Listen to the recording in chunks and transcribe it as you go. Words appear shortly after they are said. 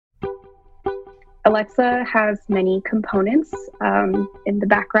Alexa has many components in the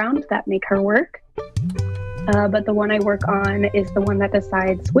background that make her work. But the one I work on is the one that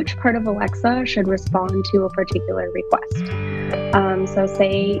decides which part of Alexa should respond to a particular request. So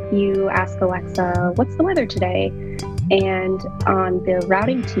say you ask Alexa, what's the weather today? And on the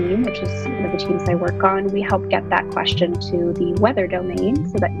routing team, which is one of the teams I work on, we help get that question to the weather domain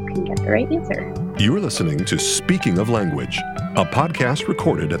so that you can get the right answer. You're listening to Speaking of Language, a podcast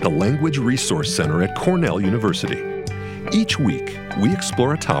recorded at the Language Resource Center at Cornell University. Each week, we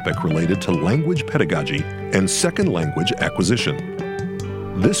explore a topic related to language pedagogy and second language acquisition.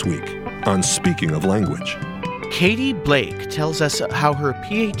 This week on Speaking of Language. Katie Blake tells us how her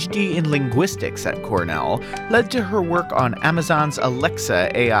PhD in linguistics at Cornell led to her work on Amazon's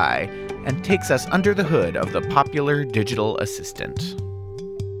Alexa AI and takes us under the hood of the popular digital assistant.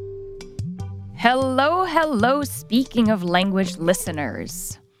 Hello, Speaking of Language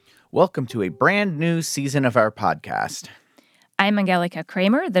listeners. Welcome to a brand new season of our podcast. I'm Angelica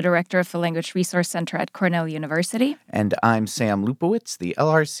Kramer, the director of the Language Resource Center at Cornell University. And I'm Sam Lupowitz, the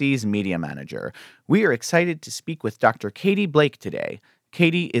LRC's media manager. We are excited to speak with Dr. Katie Blake today.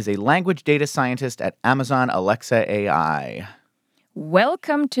 Katie is a language data scientist at Amazon Alexa AI.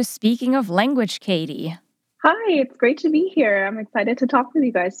 Welcome to Speaking of Language, Katie. Hi, it's great to be here. I'm excited to talk with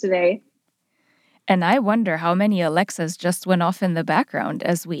you guys today. And I wonder how many Alexas just went off in the background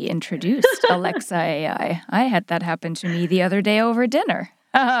as we introduced Alexa AI. I had that happen to me the other day over dinner.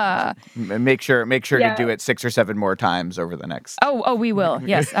 Make sure to do it 6 or 7 more times over the next. Oh, we will.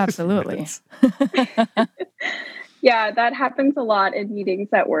 Yes, absolutely. Yeah, that happens a lot in meetings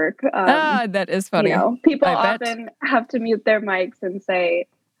at work. That is funny. People often have to mute their mics and say,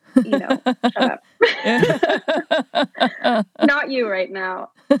 shut up. Not you right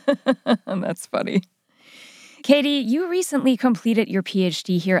now. That's funny. Katie, you recently completed your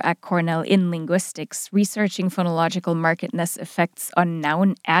PhD here at Cornell in linguistics, researching phonological markedness effects on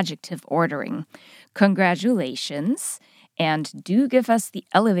noun-adjective ordering. Congratulations, and do give us the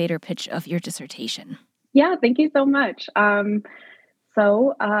elevator pitch of your dissertation. Yeah, thank you so much.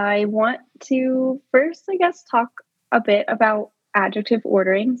 So I want to first, talk a bit about adjective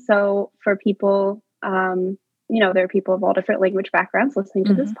ordering. So for people, there are people of all different language backgrounds listening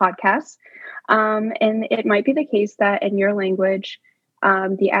to this podcast. And it might be the case that in your language,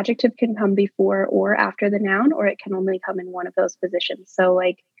 the adjective can come before or after the noun, or it can only come in one of those positions. So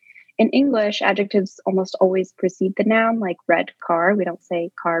like in English, adjectives almost always precede the noun, like red car. We don't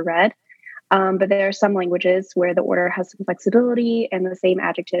say car red. But there are some languages where the order has some flexibility and the same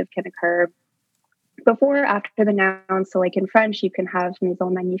adjective can occur before or after the noun. So like in French, you can have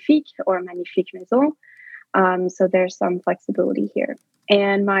maison magnifique or magnifique maison. So there's some flexibility here.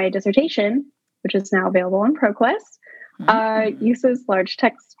 And my dissertation, which is now available on ProQuest, uses large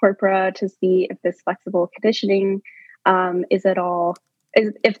text corpora to see if this flexible conditioning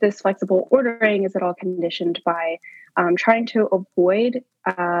if this flexible ordering is at all conditioned by trying to avoid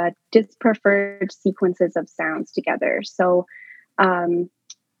dispreferred sequences of sounds together. So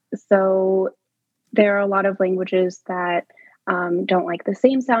there are a lot of languages that don't like the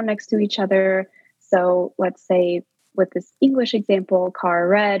same sound next to each other. So let's say with this English example, car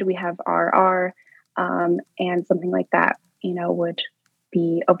red, we have RR, and something like that, would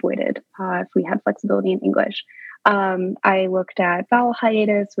be avoided if we had flexibility in English. I looked at vowel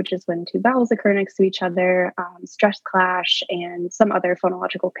hiatus, which is when 2 vowels occur next to each other, stress clash, and some other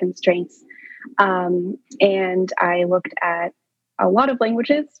phonological constraints. And I looked at a lot of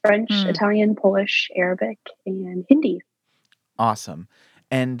languages, French, Italian, Polish, Arabic, and Hindi. Awesome.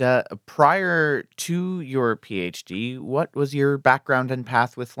 And prior to your PhD, what was your background and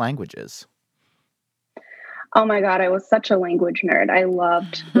path with languages? Oh my God, I was such a language nerd. I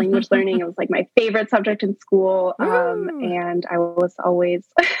loved language learning. It was like my favorite subject in school. And I was always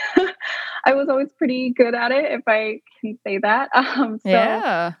pretty good at it, if I can say that.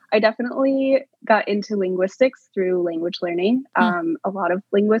 I definitely got into linguistics through language learning. A lot of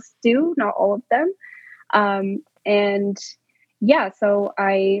linguists do, not all of them. So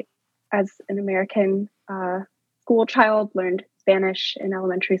I, as an American school child, learned Spanish in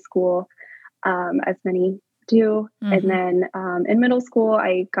elementary school, as many do. And then in middle school,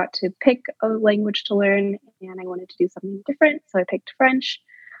 I got to pick a language to learn, and I wanted to do something different. So I picked French,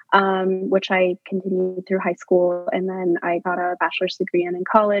 which I continued through high school. And then I got a bachelor's degree in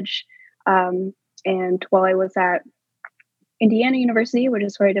college. And while I was at Indiana University, which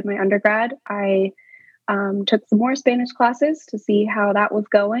is where I did my undergrad, I took some more Spanish classes to see how that was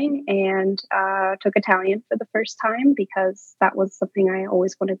going, and took Italian for the first time because that was something I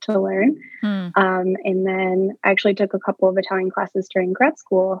always wanted to learn. And then I actually took a couple of Italian classes during grad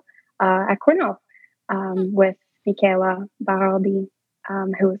school at Cornell. with Michaela Baraldi,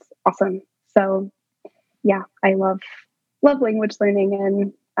 who was awesome. So yeah, I love language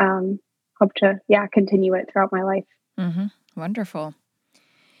learning and hope to continue it throughout my life. Mm-hmm. Wonderful.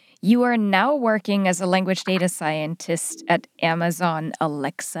 You are now working as a language data scientist at Amazon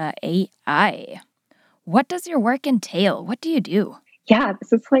Alexa AI. What does your work entail? What do you do? Yeah,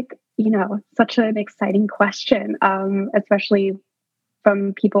 this is such an exciting question, especially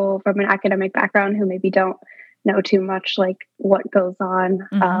from people from an academic background who maybe don't know too much like what goes on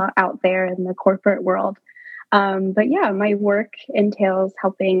out there in the corporate world. But yeah, my work entails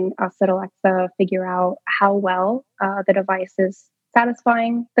helping us at Alexa figure out how well the device is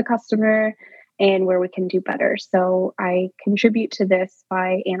satisfying the customer and where we can do better. So I contribute to this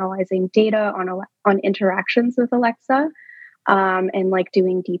by analyzing data on interactions with Alexa, and like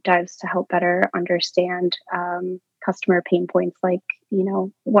doing deep dives to help better understand customer pain points, like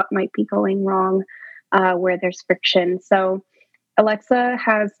what might be going wrong, where there's friction. So Alexa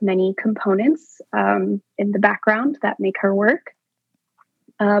has many components in the background that make her work.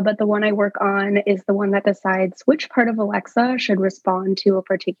 But the one I work on is the one that decides which part of Alexa should respond to a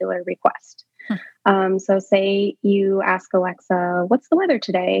particular request. So say you ask Alexa, what's the weather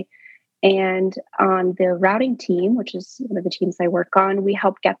today? And on the routing team, which is one of the teams I work on, we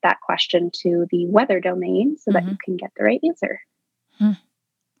help get that question to the weather domain so that you can get the right answer.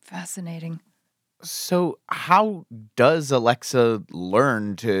 Fascinating. So how does Alexa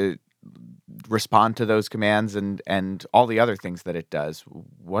learn to respond to those commands and all the other things that it does?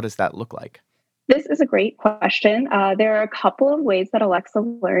 What does that look like? This is a great question. There are a couple of ways that Alexa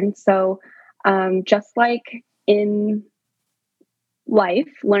learns. So just like in life,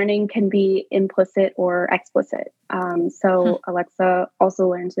 learning can be implicit or explicit. So Alexa also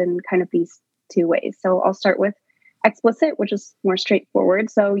learns in kind of these two ways. So I'll start with explicit, which is more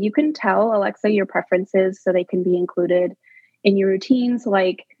straightforward. So you can tell Alexa your preferences so they can be included in your routines.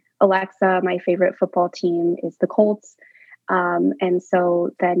 Like, Alexa, my favorite football team is the Colts. And so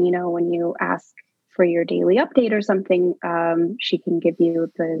then, when you ask for your daily update or something, she can give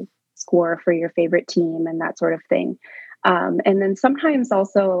you the score for your favorite team and that sort of thing. And then sometimes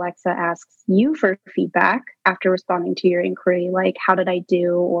also Alexa asks you for feedback after responding to your inquiry, like, how did I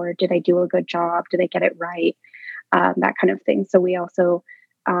do? Or did I do a good job? Did I get it right? That kind of thing. So we also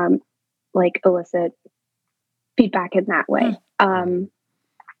elicit feedback in that way.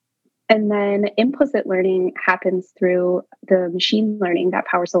 And then implicit learning happens through the machine learning that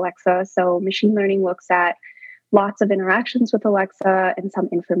powers Alexa. So machine learning looks at lots of interactions with Alexa and some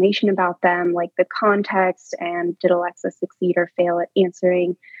information about them, like the context and did Alexa succeed or fail at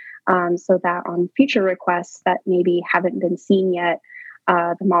answering, so that on future requests that maybe haven't been seen yet,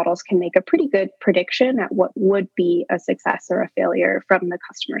 the models can make a pretty good prediction at what would be a success or a failure from the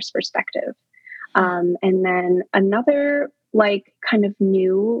customer's perspective. And then another kind of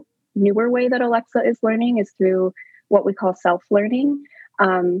newer way that Alexa is learning is through what we call self-learning,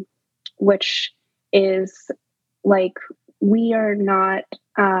 which is like we are not,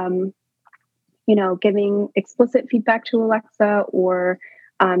 giving explicit feedback to Alexa or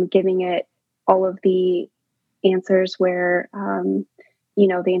giving it all of the answers where,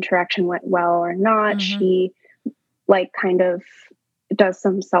 the interaction went well or not. She kind of does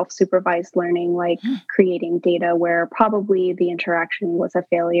some self-supervised learning, like creating data where probably the interaction was a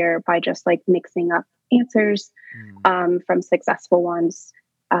failure by just mixing up answers from successful ones,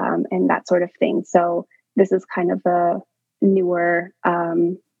 and that sort of thing. So this is kind of a newer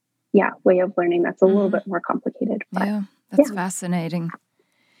way of learning that's a little bit more complicated. But, that's fascinating.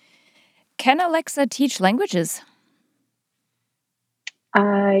 Can Alexa teach languages?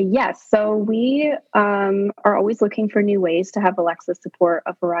 Yes. So we are always looking for new ways to have Alexa support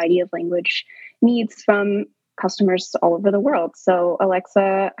a variety of language needs from customers all over the world. So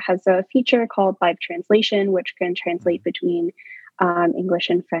Alexa has a feature called live translation, which can translate between English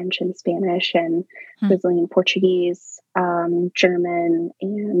and French and Spanish and Brazilian Portuguese, German,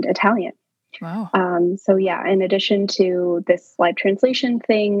 and Italian. Wow. So in addition to this live translation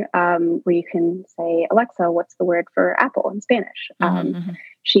thing, where you can say, Alexa, what's the word for apple in Spanish?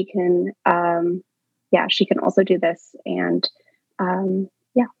 She can, she can also do this and,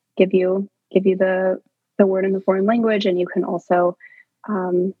 give you the word in the foreign language. And you can also,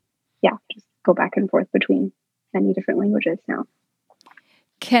 just go back and forth between many different languages now.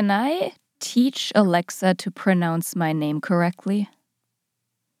 Can I teach Alexa to pronounce my name correctly?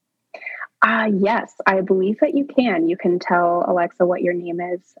 Yes, I believe that you can. You can tell Alexa what your name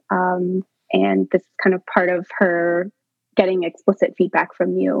is. And this is kind of part of her getting explicit feedback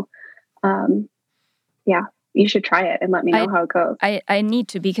from you. you should try it and let me know how it goes. I need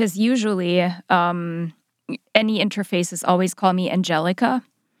to, because usually any interfaces always call me Angelica.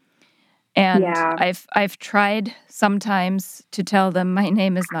 And Yeah. I've tried sometimes to tell them my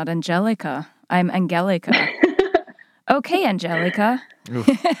name is not Angelica. I'm Angelica. Okay, Angelica.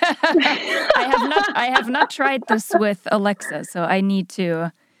 I have not tried this with Alexa, so I need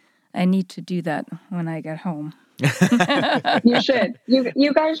to do that when I get home. You should.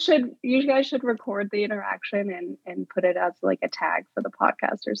 You guys should record the interaction and put it as like a tag for the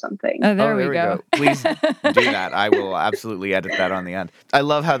podcast or something. Oh, there we go. Please do that. I will absolutely edit that on the end. I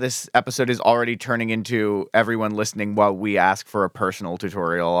love how this episode is already turning into everyone listening while we ask for a personal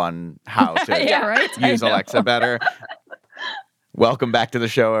tutorial on how to use Alexa better. Welcome back to the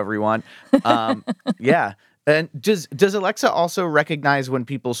show, everyone. Yeah. And does Alexa also recognize when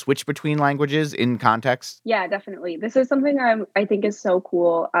people switch between languages in context? Yeah, definitely. This is something I think is so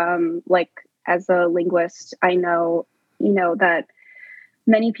cool. Like as a linguist, I know, that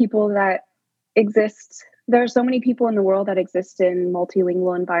many people that exist, there are so many people in the world that exist in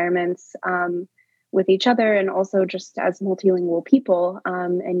multilingual environments with each other, and also just as multilingual people,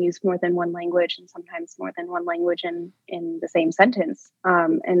 and use more than one language, and sometimes more than one language in the same sentence.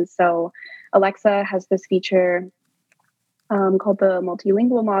 And so Alexa has this feature called the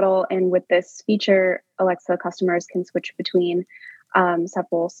multilingual model. And with this feature, Alexa customers can switch between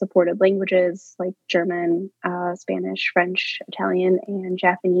several supported languages like German, Spanish, French, Italian, and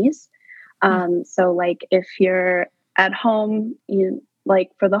Japanese. So like if you're at home,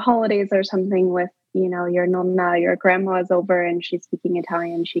 like for the holidays or something with, your nonna, your grandma is over and she's speaking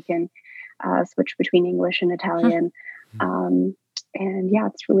Italian, she can switch between English and Italian. And yeah,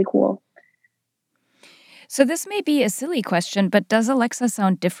 it's really cool. So this may be a silly question, but does Alexa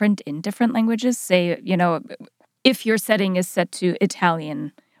sound different in different languages? Say, if your setting is set to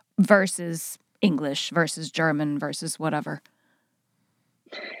Italian versus English versus German versus whatever.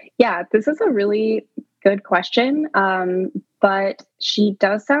 Yeah, this is a really good question. But she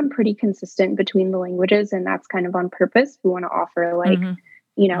does sound pretty consistent between the languages, and that's kind of on purpose. We want to offer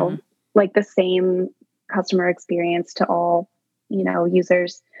like the same customer experience to all,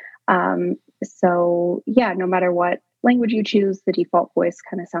 users. So yeah, no matter what language you choose, the default voice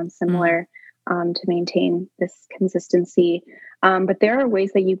kind of sounds similar to maintain this consistency. But there are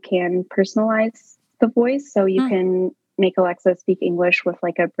ways that you can personalize the voice. So you can make Alexa speak English with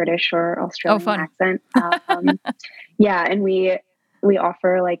like a British or Australian accent. Yeah, and we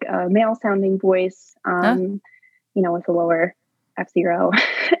offer like a male sounding voice, with a lower F0.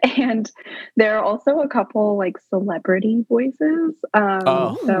 And there are also a couple like celebrity voices.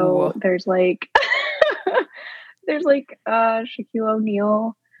 So there's like Shaquille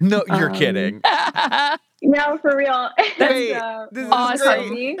O'Neal. No, you're kidding. No, for real. Wait, this is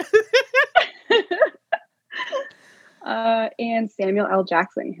awesome. And Samuel L.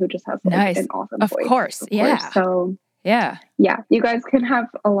 Jackson, who just has like an awesome voice. Of course, yeah. So yeah, you guys can have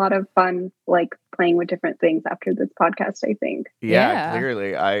a lot of fun, like playing with different things after this podcast, I think. Yeah.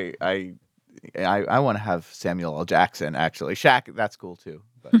 Clearly, I want to have Samuel L. Jackson. Actually, Shaq, that's cool too.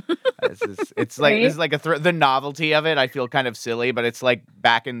 But it's like Right? this is like the novelty of it. I feel kind of silly, but it's like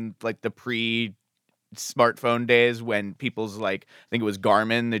back in like the smartphone days when people's like, I think it was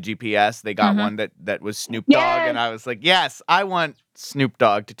Garmin, the GPS, they got one that was Snoop Dogg, and I was like, yes, I want Snoop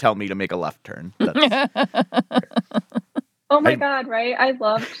Dogg to tell me to make a left turn. Oh my God, right? I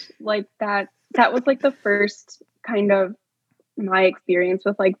loved like that. That was like the first kind of my experience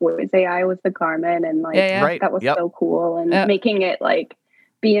with like voice AI was the Garmin, and like that was so cool, and making it like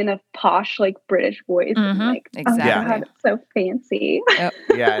be in a posh like British voice, and like exactly. oh God, it's so fancy.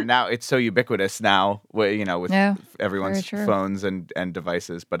 Yeah, now it's so ubiquitous now, with everyone's phones and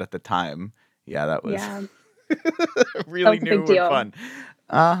devices. But at the time, that was really new and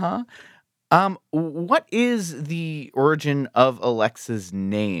fun. What is the origin of Alexa's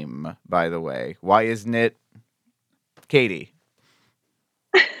name, by the way? Why isn't it Katie?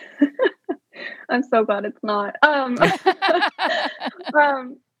 I'm so glad it's not.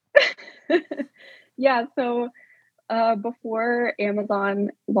 Yeah, so before Amazon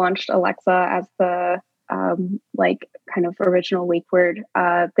launched Alexa as the like kind of original wake word,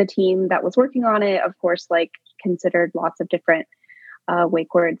 the team that was working on it, of course, like considered lots of different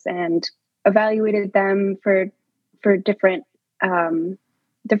wake words and evaluated them for different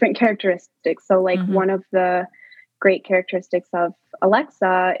different characteristics. So like one of the great characteristics of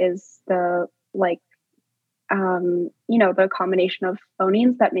Alexa is the like the combination of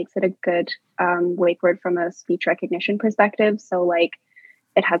phonemes that makes it a good wake word from a speech recognition perspective. So like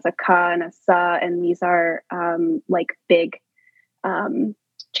it has a ka and a sa, and these are like big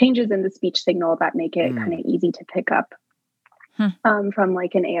changes in the speech signal that make it kind of easy to pick up from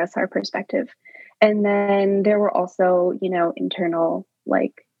like an ASR perspective. And then there were also, internal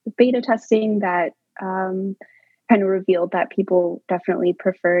like beta testing that kind of revealed that people definitely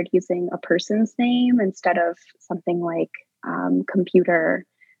preferred using a person's name instead of something like computer,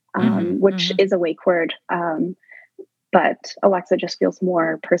 which is a wake word. But Alexa just feels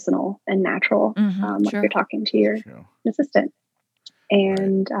more personal and natural, like you're talking to your assistant.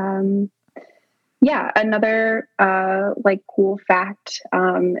 And another like cool fact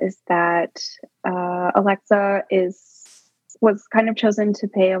is that Alexa was kind of chosen to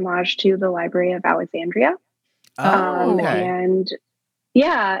pay homage to the Library of Alexandria. And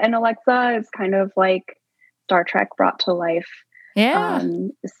Alexa is kind of like Star Trek brought to life. Yeah.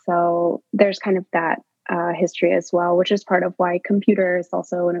 So there's kind of that history as well, which is part of why computer is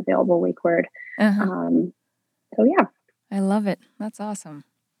also an available wake word. So yeah. I love it. That's awesome.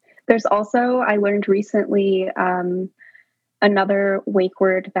 There's also, I learned recently, another wake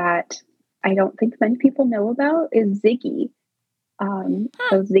word that I don't think many people know about is Ziggy.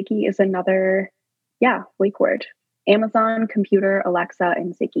 So Ziggy is another, wake word. Amazon, computer, Alexa,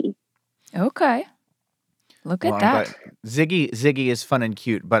 and Ziggy. Okay. Look at that. But Ziggy is fun and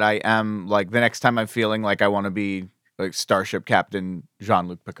cute, but I am like the next time I'm feeling like I want to be like Starship Captain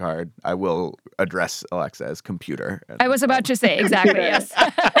Jean-Luc Picard, I will address Alexa as computer. I was about to say exactly. Yes.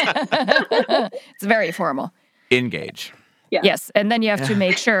 It's very formal. Engage. Yeah. Yes, and then you have to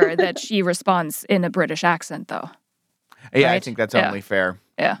make sure that she responds in a British accent, though. Yeah, right? I think that's only fair.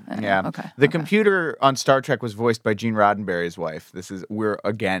 Yeah. Okay. The computer on Star Trek was voiced by Gene Roddenberry's wife. We're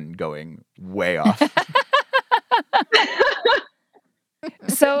again going way off.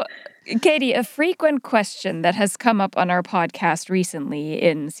 So, Katie, a frequent question that has come up on our podcast recently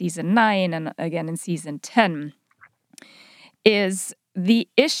in season 9 and again in season 10 is the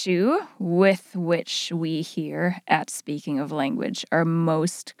issue with which we here at Speaking of Language are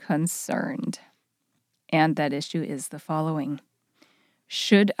most concerned. And that issue is the following.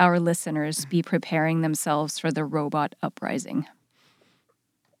 Should our listeners be preparing themselves for the robot uprising?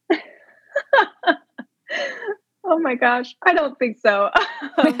 Oh my gosh, I don't think so.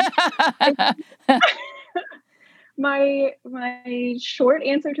 My short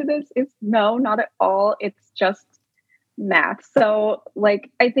answer to this is no, not at all. It's just math. So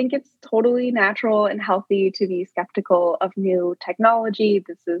like, I think it's totally natural and healthy to be skeptical of new technology.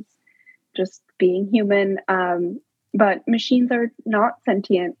 This is just being human. But machines are not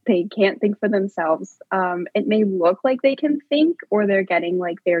sentient. They can't think for themselves. It may look like they can think or they're getting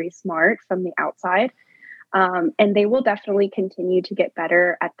like very smart from the outside. And they will definitely continue to get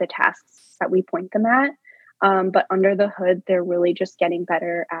better at the tasks that we point them at. But under the hood, they're really just getting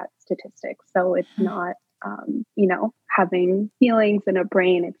better at statistics. So it's not, having feelings in a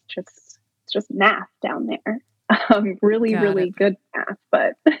brain. It's just math down there. Really good math,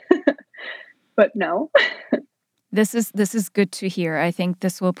 but but no. This is good to hear. I think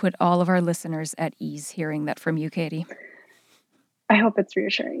this will put all of our listeners at ease hearing that from you, Katie. I hope it's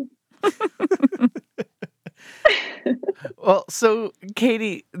reassuring. Well, so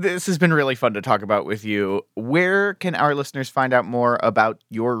Katie, this has been really fun to talk about with you. Where can our listeners find out more about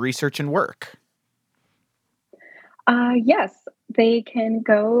your research and work? Yes, they can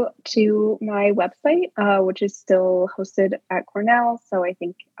go to my website, which is still hosted at Cornell. So I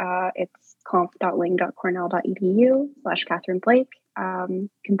think it's conf.ling.cornell.edu/Catherine Blake. Can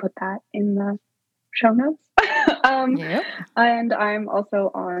put that in the show notes. Yep. And I'm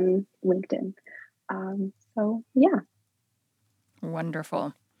also on LinkedIn. So yeah.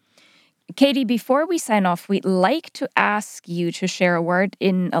 Wonderful. Katie, before we sign off, we'd like to ask you to share a word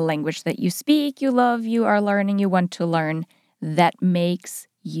in a language that you speak, you love, you are learning, you want to learn, that makes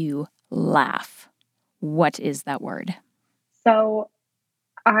you laugh. What is that word? So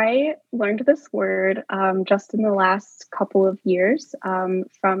I learned this word just in the last couple of years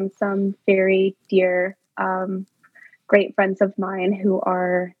from some very dear, great friends of mine who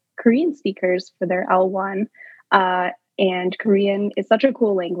are Korean speakers for their L1. And Korean is such a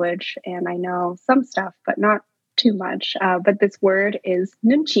cool language, and I know some stuff, but not too much. But this word is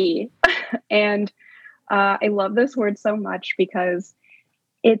nunchi. And I love this word so much because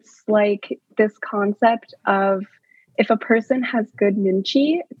it's like this concept of if a person has good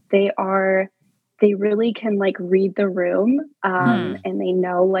nunchi, they really can like read the room and they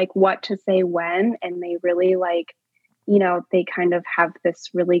know like what to say when, and they really like, they kind of have this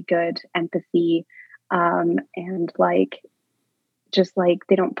really good empathy. And like, just like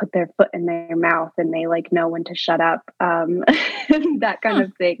they don't put their foot in their mouth and they like know when to shut up, that kind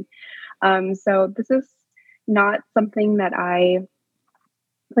of thing. So this is not something that I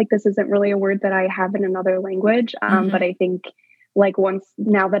like this isn't really a word that I have in another language. But I think like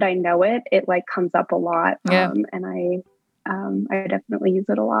now that I know it, it like comes up a lot. Yeah. And I definitely use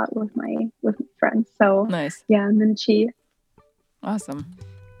it a lot with my friends. So Nice. yeah, and then she. Awesome.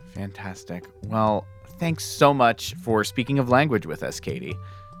 Fantastic. Well, thanks so much for speaking of language with us, Katie.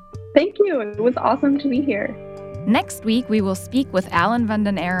 Thank you. It was awesome to be here. Next week, we will speak with Alan van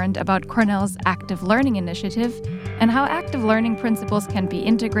den Arend about Cornell's Active Learning Initiative and how active learning principles can be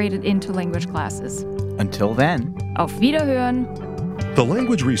integrated into language classes. Until then, Auf Wiederhören! The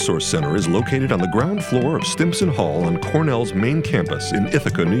Language Resource Center is located on the ground floor of Stimson Hall on Cornell's main campus in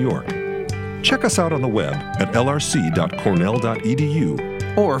Ithaca, New York. Check us out on the web at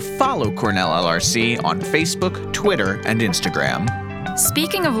lrc.cornell.edu. or follow Cornell LRC on Facebook, Twitter, and Instagram.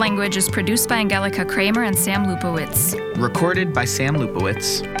 Speaking of Language is produced by Angelica Kramer and Sam Lupowitz. Recorded by Sam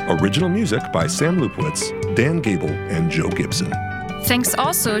Lupowitz. Original music by Sam Lupowitz, Dan Gable, and Joe Gibson. Thanks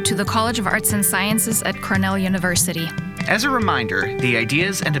also to the College of Arts and Sciences at Cornell University. As a reminder, the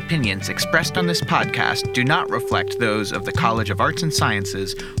ideas and opinions expressed on this podcast do not reflect those of the College of Arts and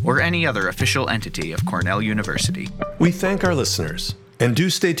Sciences or any other official entity of Cornell University. We thank our listeners, and do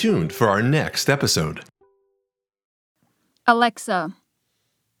stay tuned for our next episode. Alexa,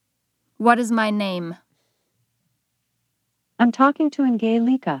 what is my name? I'm talking to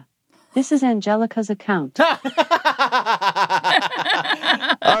Angelica. This is Angelica's account. All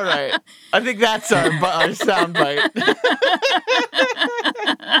right. I think that's our soundbite.